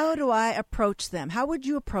 How do I approach them? How would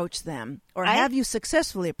you approach them? Or have you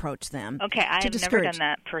successfully approached them? Okay, I have never done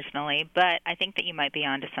that personally, but I think that you might be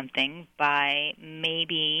onto something by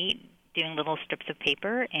maybe doing little strips of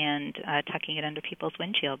paper and tucking it under people's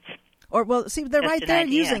windshields. Or, well, see, they're Just right an there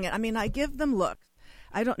idea. using it. I mean, I give them looks.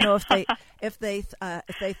 I don't know if they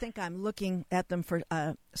think I'm looking at them for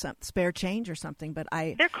some spare change or something, but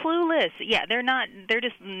they're clueless. Yeah, they're not. They're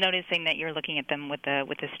just noticing that you're looking at them with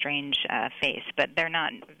a strange face, but they're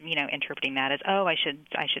not, interpreting that as, oh, I should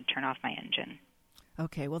turn off my engine.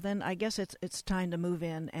 Okay, well then I guess it's time to move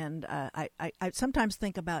in, and I sometimes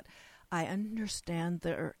think about, I understand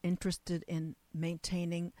they're interested in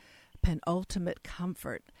maintaining penultimate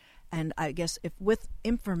comfort, and I guess if with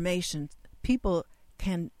information people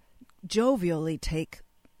can jovially take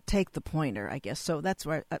the pointer, I guess. So that's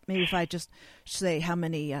where maybe if I just say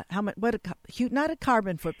not a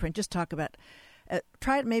carbon footprint, just talk about.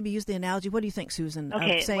 Try it. Maybe use the analogy. What do you think, Susan?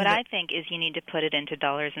 Okay. I think is you need to put it into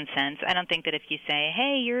dollars and cents. I don't think that if you say,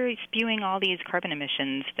 "Hey, you're spewing all these carbon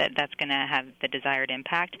emissions," that's going to have the desired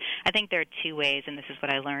impact. I think there are two ways, and this is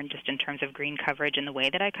what I learned just in terms of green coverage and the way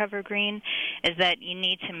that I cover green, is that you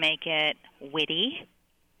need to make it witty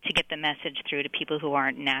to get the message through to people who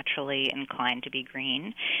aren't naturally inclined to be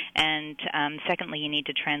green. And secondly, you need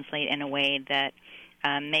to translate in a way that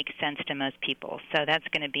makes sense to most people. So that's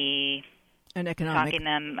going to be an economic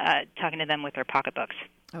talking to them with their pocketbooks.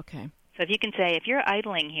 Okay. So if you can say, if you're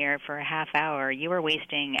idling here for a half hour, you are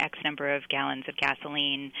wasting X number of gallons of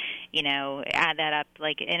gasoline, add that up.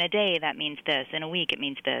 Like in a day, that means this. In a week, it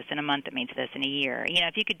means this. In a month, it means this. In a year.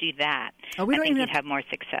 If you could do that, I think you'd have more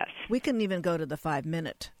success. We couldn't even go to the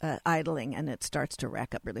 5-minute idling, and it starts to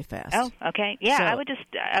rack up really fast. Oh, okay. Yeah, so,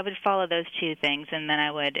 I would follow those two things, and then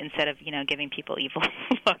I would, instead of, giving people evil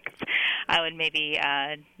looks, I would maybe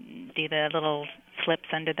do the little flips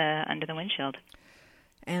under the windshield.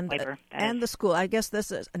 And the school. I guess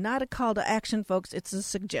this is not a call to action, folks. It's a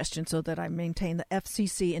suggestion so that I maintain the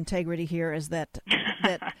FCC integrity here, is that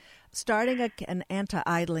starting an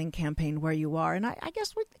anti-idling campaign where you are. And I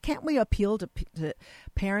guess can't we appeal to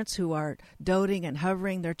parents who are doting and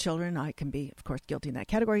hovering their children? I can be, of course, guilty in that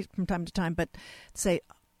category from time to time, but say,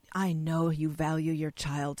 I know you value your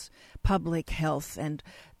child's public health, and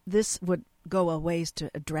this would go a ways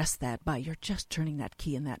to address that by you're just turning that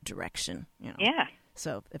key in that direction. Yeah.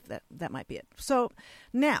 So if that might be it. So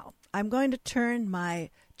now I'm going to turn my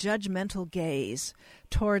judgmental gaze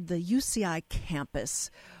toward the UCI campus,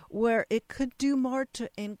 where it could do more to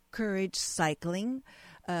encourage cycling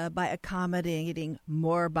by accommodating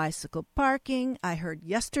more bicycle parking. I heard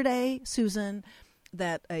yesterday, Susan,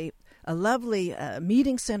 that a lovely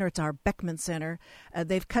meeting center, it's our Beckman Center,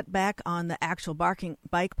 they've cut back on the actual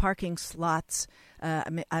bike parking slots. I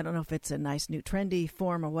don't know if it's a nice new trendy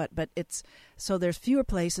form or what, but so there's fewer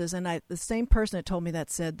places. And the same person that told me that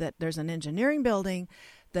said that there's an engineering building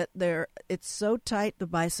that it's so tight, the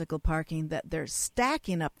bicycle parking, that they're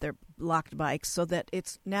stacking up their locked bikes so that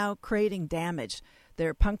it's now creating damage.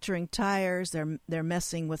 They're puncturing tires. They're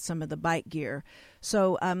messing with some of the bike gear.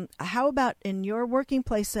 So how about in your working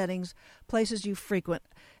place settings, places you frequent,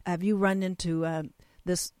 have you run into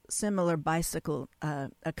this similar bicycle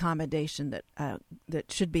accommodation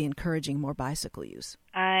that should be encouraging more bicycle use?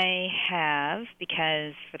 I have,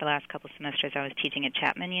 because for the last couple of semesters I was teaching at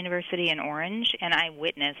Chapman University in Orange, and I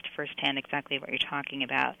witnessed firsthand exactly what you're talking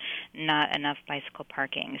about, not enough bicycle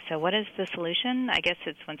parking. So what is the solution? I guess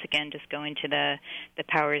it's, once again, just going to the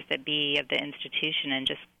powers that be of the institution and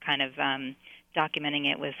just kind of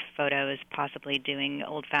documenting it with photos, possibly doing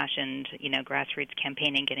old-fashioned, grassroots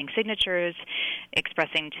campaigning, getting signatures,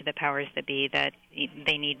 expressing to the powers that be that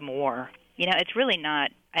they need more. It's really not,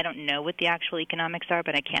 I don't know what the actual economics are,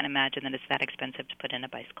 but I can't imagine that it's that expensive to put in a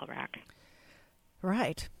bicycle rack.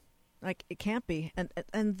 Right. Like, it can't be.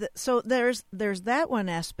 So there's that one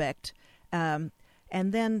aspect. And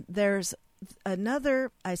then there's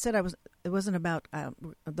another, I said it wasn't about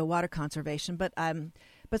the water conservation, but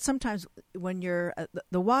sometimes when you're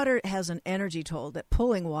the water has an energy toll, that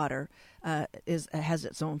pulling water has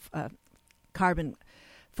its own carbon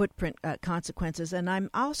footprint consequences. And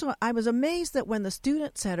I was amazed that when the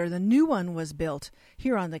student center, the new one, was built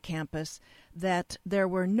here on the campus, that there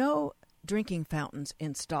were no drinking fountains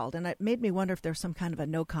installed, and it made me wonder if there's some kind of a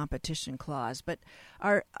no competition clause. But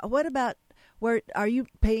what about where are you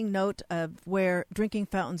paying note of where drinking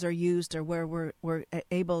fountains are used, or where we're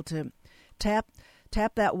able to tap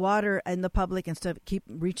that water in the public instead of keep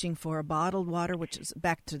reaching for bottled water, which is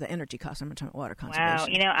back to the energy cost. I'm talking about water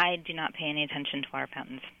conservation. Wow, I do not pay any attention to water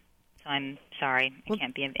fountains. So I'm sorry, I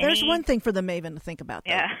can't be of any... There's one thing for the Maven to think about,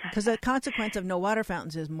 though. Yeah. Because the consequence of no water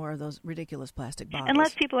fountains is more of those ridiculous plastic bottles.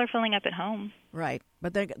 Unless people are filling up at home. Right.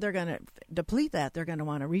 But they're going to deplete that. They're going to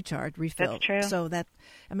want to refill. That's true. So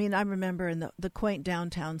I remember in the quaint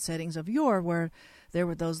downtown settings of yore where there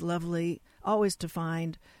were those lovely, always to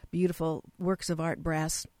find, beautiful works of art,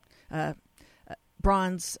 bronze,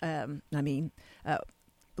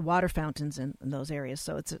 water fountains in those areas.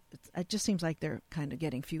 So it just seems like they're kind of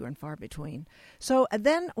getting fewer and far between. So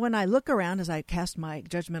then when I look around, as I cast my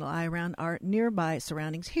judgmental eye around our nearby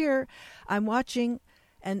surroundings here, I'm watching,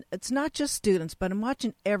 and it's not just students, but I'm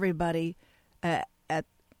watching everybody at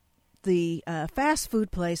the fast food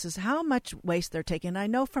places, how much waste they're taking. I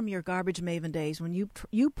know from your Garbage Maven days when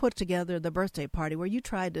you put together the birthday party where you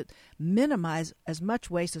tried to minimize as much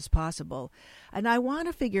waste as possible. And I want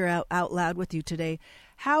to figure out loud with you today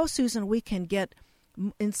how, Susan, we can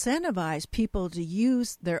incentivize people to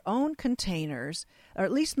use their own containers, or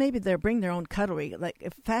at least maybe they bring their own cutlery. Like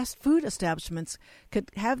if fast food establishments could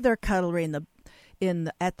have their cutlery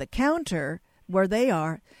at the counter where they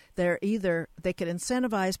are, they could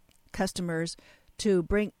incentivize customers to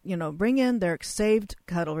bring in their saved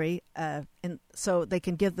cutlery, and so they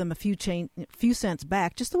can give them a few cents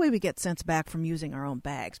back, just the way we get cents back from using our own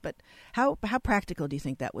bags. But how practical do you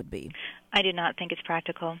think that would be? I do not think it's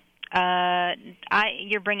practical.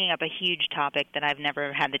 You're bringing up a huge topic that I've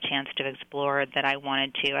never had the chance to explore that I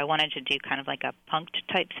wanted to. I wanted to do kind of like a punked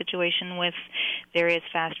type situation with various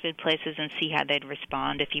fast food places and see how they'd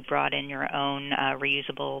respond if you brought in your own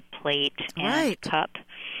reusable plate and cup,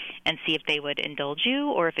 and see if they would indulge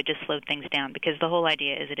you or if it just slowed things down, because the whole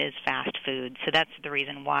idea is it is fast food. So that's the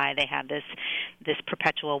reason why they have this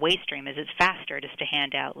perpetual waste stream, is it's faster just to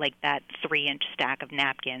hand out like that 3-inch stack of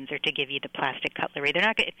napkins or to give you the plastic cutlery. They're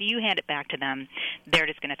not if you hand it back to them, they're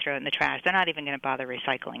just going to throw it in the trash. They're not even going to bother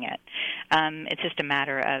recycling it. It's just a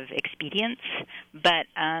matter of expedience. But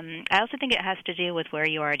I also think it has to do with where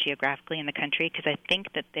you are geographically in the country, because I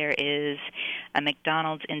think that there is a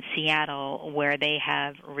McDonald's in Seattle where they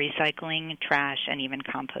have recycling, trash, and even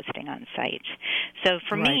composting on site. So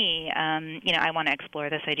for me, I want to explore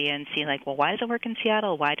this idea and see, like, well, why does it work in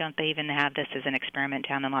Seattle? Why don't they even have this as an experiment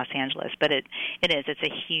down in Los Angeles? But it's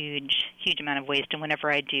a huge, huge amount of waste. And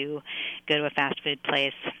whenever I do go to a fast food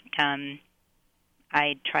place,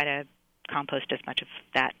 I try to compost as much of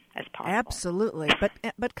that as possible. Absolutely.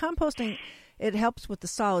 But composting, it helps with the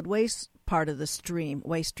solid waste part of the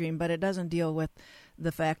waste stream, but it doesn't deal with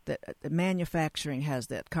the fact that manufacturing has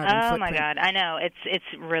that carbon footprint. Oh my God, I know. It's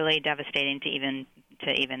really devastating to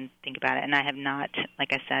even think about it. And I have not,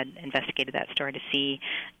 like I said, investigated that story to see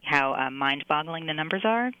how mind-boggling the numbers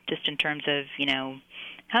are, just in terms of,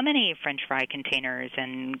 how many French fry containers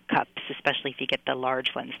and cups, especially if you get the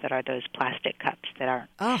large ones that are those plastic cups that are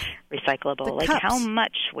recyclable. Like cups, how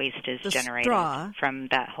much waste is generated from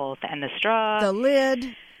that whole thing? And the straw. The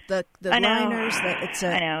lid, the liners. It's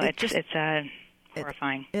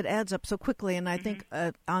horrifying. It adds up so quickly, and I think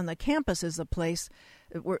on the campus is a place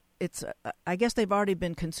where I guess they've already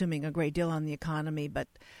been consuming a great deal on the economy, but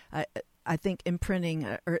I think imprinting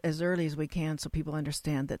as early as we can so people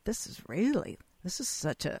understand that this is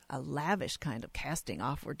such a lavish kind of casting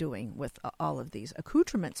off we're doing with all of these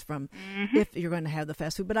accoutrements from if you're going to have the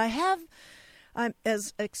fast food. But I'm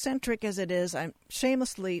as eccentric as it is, I'm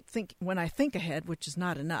shamelessly when I think ahead, which is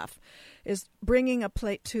not enough, is bringing a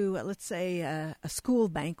plate to, let's say, a school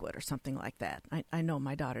banquet or something like that. I know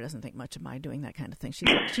my daughter doesn't think much of my doing that kind of thing. She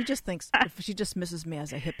just thinks if she just misses me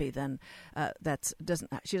as a hippie, then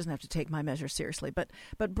she doesn't have to take my measure seriously. But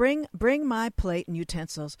bring my plate and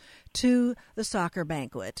utensils to the soccer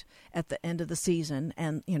banquet at the end of the season,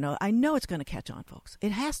 and I know it's going to catch on, folks.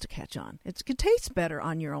 It has to catch on. It tastes better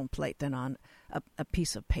on your own plate than on a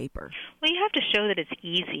piece of paper. Well, you have to show that it's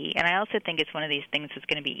easy, and I also think it's one of these things that's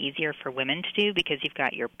going to be easier for women to do because you've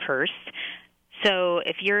got your purse. So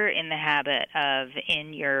if you're in the habit of,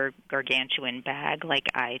 in your gargantuan bag, like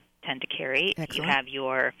I tend to carry, Excellent. You have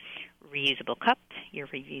your reusable cup, your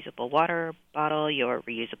reusable water bottle, your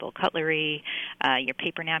reusable cutlery, your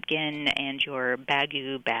paper napkin, and your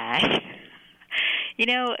Baggu bag.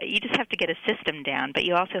 You just have to get a system down, but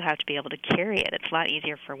you also have to be able to carry it. It's a lot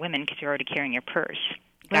easier for women because you're already carrying your purse.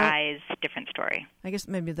 Guys, different story. I guess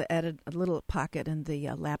maybe they added a little pocket in the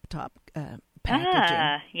laptop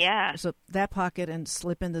packaging. Yeah. So that pocket and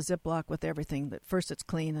slip in the Ziploc with everything. That first it's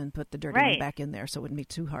clean and put the dirty one back in there, so it wouldn't be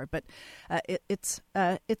too hard. But it's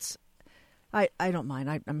I don't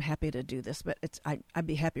mind. I'm happy to do this, but I'd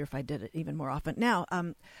be happier if I did it even more often. Now,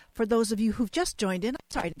 for those of you who've just joined in,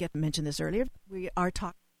 I'm sorry to get to mention this earlier. We are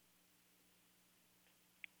talking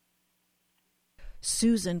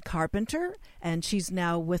Susan Carpenter, and she's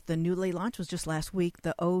now with the newly launched, was just last week,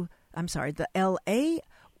 the LA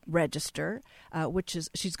Register, which is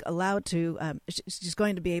she's allowed to she's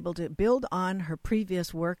going to be able to build on her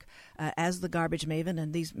previous work as the garbage maven,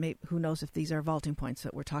 and these who knows if these are vaulting points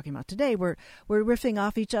that we're talking about today. We're riffing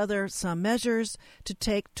off each other some measures to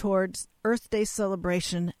take towards Earth Day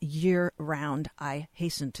celebration year round, I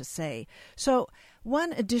hasten to say. So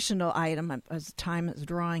one additional item as time is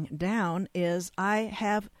drawing down is I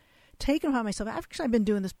have taken upon myself, actually I've been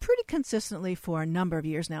doing this pretty consistently for a number of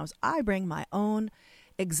years now, is I bring my own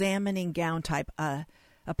examining gown type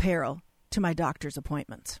apparel to my doctor's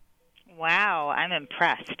appointments. Wow, I'm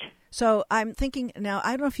impressed. So I'm thinking now,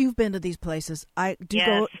 I don't know if you've been to these places. I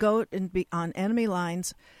do go and be on enemy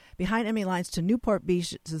lines, behind enemy lines to Newport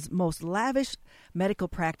Beach's most lavish medical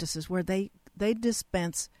practices where they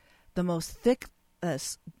dispense the most thick,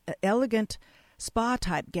 elegant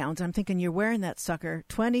spa-type gowns. I'm thinking you're wearing that sucker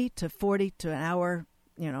 20 to 40 to an hour,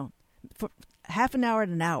 for half an hour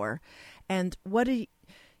to an hour. And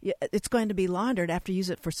it's going to be laundered after you use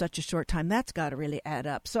it for such a short time. That's got to really add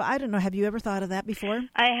up. So I don't know. Have you ever thought of that before?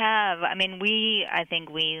 I have. I mean, I think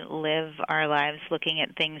we live our lives looking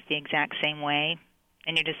at things the exact same way,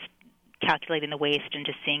 and you're just calculating the waste and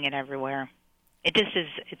just seeing it everywhere. It just is.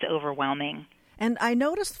 It's overwhelming. And I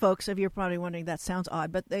noticed, folks, if you're probably wondering, that sounds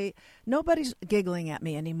odd, but nobody's giggling at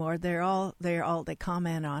me anymore. They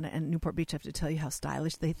comment on it, and Newport Beach have to tell you how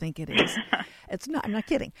stylish they think it is. It's not. I'm not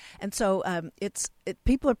kidding. And so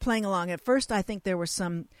people are playing along. At first, I think there were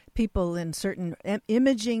some people in certain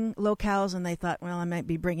imaging locales, and they thought, well, I might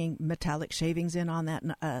be bringing metallic shavings in on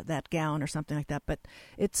that gown or something like that. But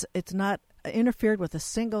it's not interfered with a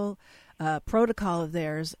single protocol of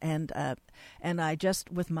theirs, and I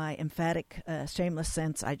just, with my emphatic, shameless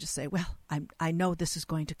sense, I just say, well, I know this is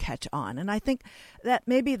going to catch on, and I think that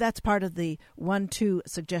maybe that's part of the 1-2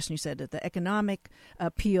 suggestion you said, that the economic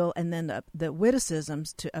appeal, and then the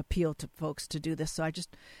witticisms to appeal to folks to do this. So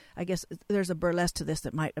I guess there's a burlesque to this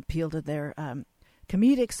that might appeal to their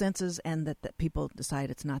comedic senses, and that people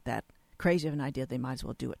decide it's not that crazy of an idea, they might as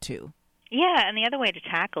well do it too. Yeah, and the other way to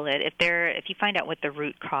tackle it, if you find out what the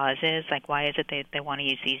root cause is, like why is it they want to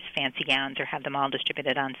use these fancy gowns or have them all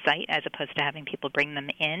distributed on site as opposed to having people bring them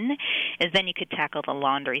in, is then you could tackle the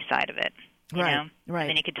laundry side of it. You know? Right.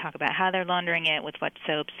 Then you could talk about how they're laundering it, with what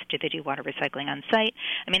soaps, do they do water recycling on site?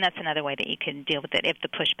 I mean, that's another way that you can deal with it if the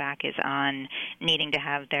pushback is on needing to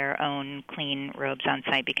have their own clean robes on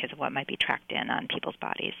site because of what might be tracked in on people's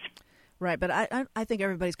bodies. Right, but I think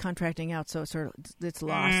everybody's contracting out, so it's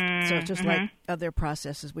lost. So it's just like other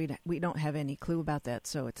processes. We don't have any clue about that,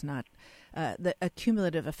 so it's not the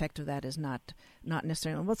accumulative effect of that is not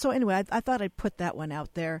necessarily. Well, so anyway, I thought I'd put that one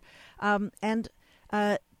out there,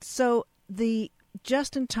 so the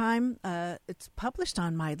Just in Time, it's published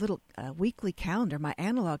on my little weekly calendar, my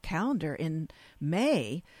analog calendar in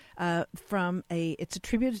May. It's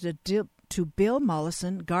attributed to Bill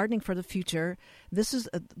Mollison, Gardening for the Future. This is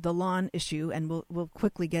the lawn issue, and we'll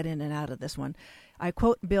quickly get in and out of this one. I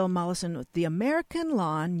quote Bill Mollison: "The American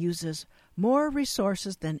lawn uses more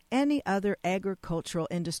resources than any other agricultural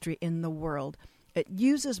industry in the world. It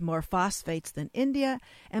uses more phosphates than India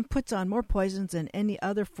and puts on more poisons than any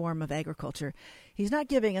other form of agriculture." He's not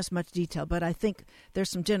giving us much detail, but I think there's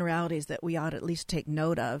some generalities that we ought to at least take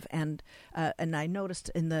note of. And I noticed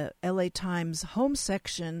in the LA Times home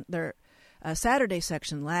section, their Saturday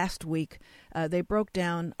section last week, they broke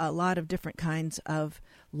down a lot of different kinds of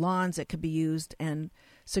lawns that could be used, and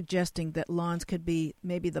suggesting that lawns could be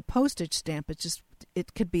maybe the postage stamp.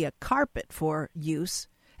 It could be a carpet for use,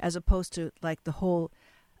 as opposed to like the whole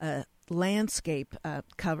landscape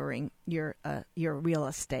covering your real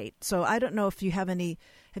estate. So I don't know if you have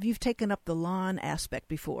you taken up the lawn aspect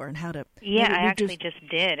before and how to. Yeah, I actually just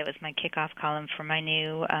did. It was my kickoff column for my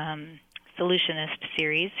new Solutionist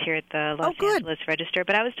series here at the Los Angeles Register.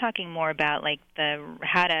 But I was talking more about like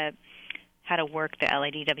how to work the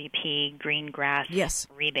LADWP green grass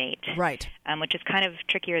rebate, right? Which is kind of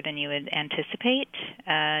trickier than you would anticipate,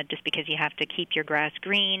 just because you have to keep your grass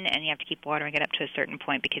green and you have to keep watering it up to a certain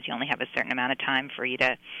point because you only have a certain amount of time for you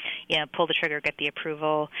to, pull the trigger, get the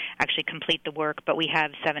approval, actually complete the work. But we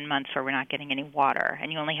have 7 months where we're not getting any water,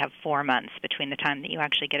 and you only have 4 months between the time that you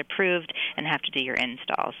actually get approved and have to do your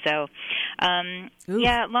install. So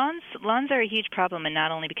Yeah, lawns are a huge problem, and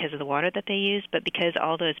not only because of the water that they use, but because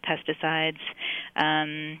all those pesticides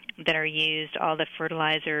that are used, all the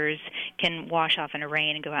fertilizers can wash off in a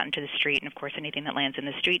rain and go out into the street. And, of course, anything that lands in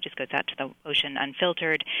the street just goes out to the ocean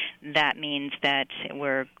unfiltered. That means that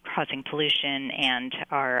we're causing pollution, and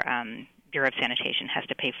our Bureau of Sanitation has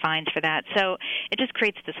to pay fines for that. So it just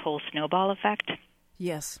creates this whole snowball effect.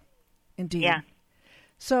 Yes, indeed. Yeah.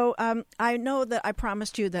 So I know that I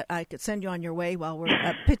promised you that I could send you on your way while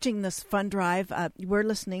we're pitching this fund drive. We're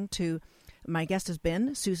listening to, my guest has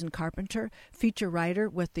been Susan Carpenter, feature writer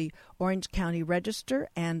with the Orange County Register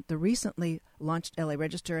and the recently launched LA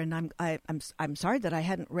Register. And I'm sorry that I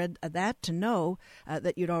hadn't read that to know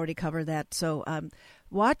that you'd already covered that. So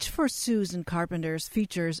watch for Susan Carpenter's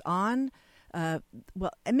features on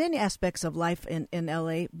many aspects of life in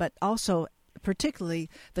LA, but also particularly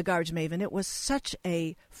the Garbage Maven. It was such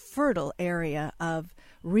a fertile area of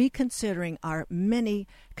reconsidering our many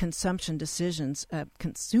consumption decisions,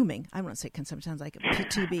 consuming decisions,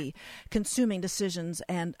 consuming decisions.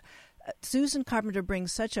 And Susan Carpenter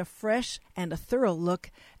brings such a fresh and a thorough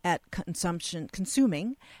look at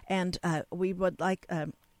consuming, and we would like,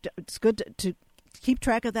 it's good to keep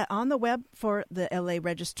track of that on the web for the LA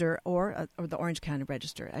Register or the Orange County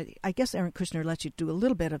Register. I guess Aaron Kushner lets you do a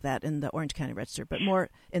little bit of that in the Orange County Register, but more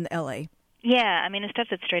in the LA. Yeah, I mean, the stuff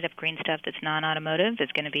that's straight up green stuff that's non-automotive is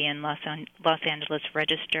going to be in Los Angeles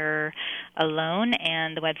Register alone,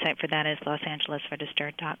 and the website for that is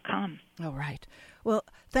losangelesregister.com. All right. Well,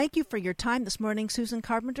 thank you for your time this morning, Susan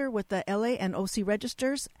Carpenter with the LA and OC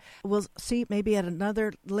Registers. We'll see maybe at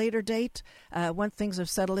another later date, once things have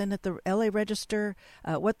settled in at the LA Register,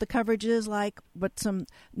 what the coverage is like, what some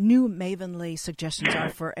new Mavenly suggestions are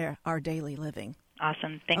for our daily living.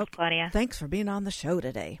 Awesome. Thanks, Claudia. Thanks for being on the show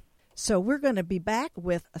today. So we're going to be back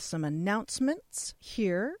with some announcements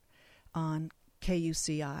here on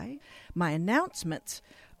KUCI. My announcements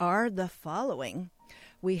are the following.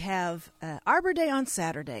 We have Arbor Day on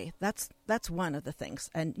Saturday. That's one of the things.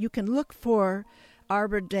 And you can look for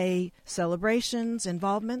Arbor Day celebrations,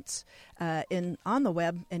 involvements on the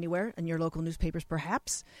web anywhere, in your local newspapers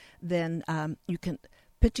perhaps. Then you can...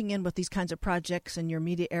 Pitching in with these kinds of projects in your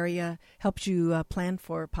media area helps you plan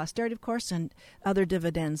for posterity, of course, and other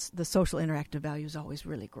dividends. The social interactive value is always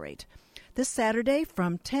really great. This Saturday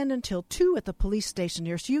from 10 until 2 at the police station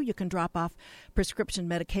near you, you can drop off prescription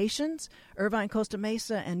medications. Irvine, Costa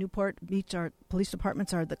Mesa, and Newport Beach, our police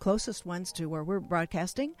departments are the closest ones to where we're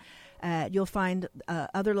broadcasting. You'll find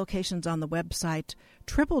other locations on the website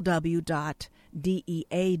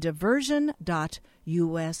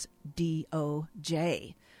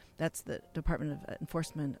www.deadiversion.usdoj. That's the Department of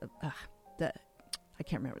Enforcement. I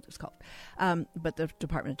can't remember what it's called, but the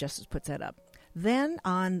Department of Justice puts that up. Then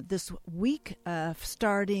on this week,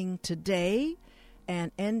 starting today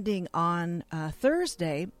and ending on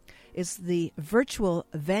Thursday, is the virtual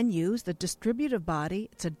venues, the distributive body.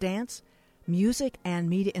 It's a dance, music, and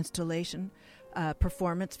media installation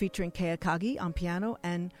performance featuring Kei Akagi on piano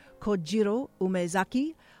and Kojiro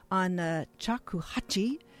Umezaki on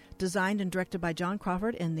shakuhachi, designed and directed by John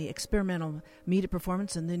Crawford, in the experimental media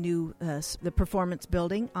performance in the new the performance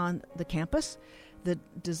building on the campus. The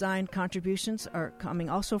design contributions are coming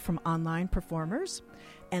also from online performers.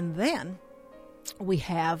 And then we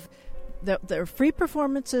have the free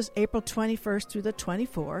performances April 21st through the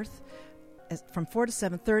 24th from 4 to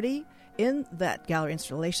 7:30 in that gallery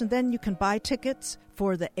installation. Then you can buy tickets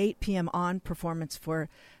for the 8 p.m. on performance for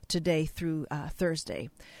today through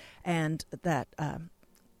Thursday. And that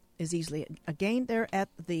is easily again there at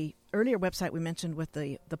the earlier website we mentioned with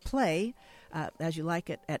the play, as you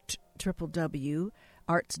like it, at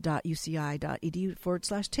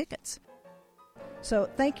www.arts.uci.edu/tickets. So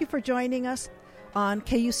thank you for joining us on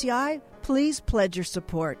KUCI. Please pledge your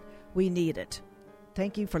support. We need it.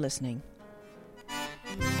 Thank you for listening.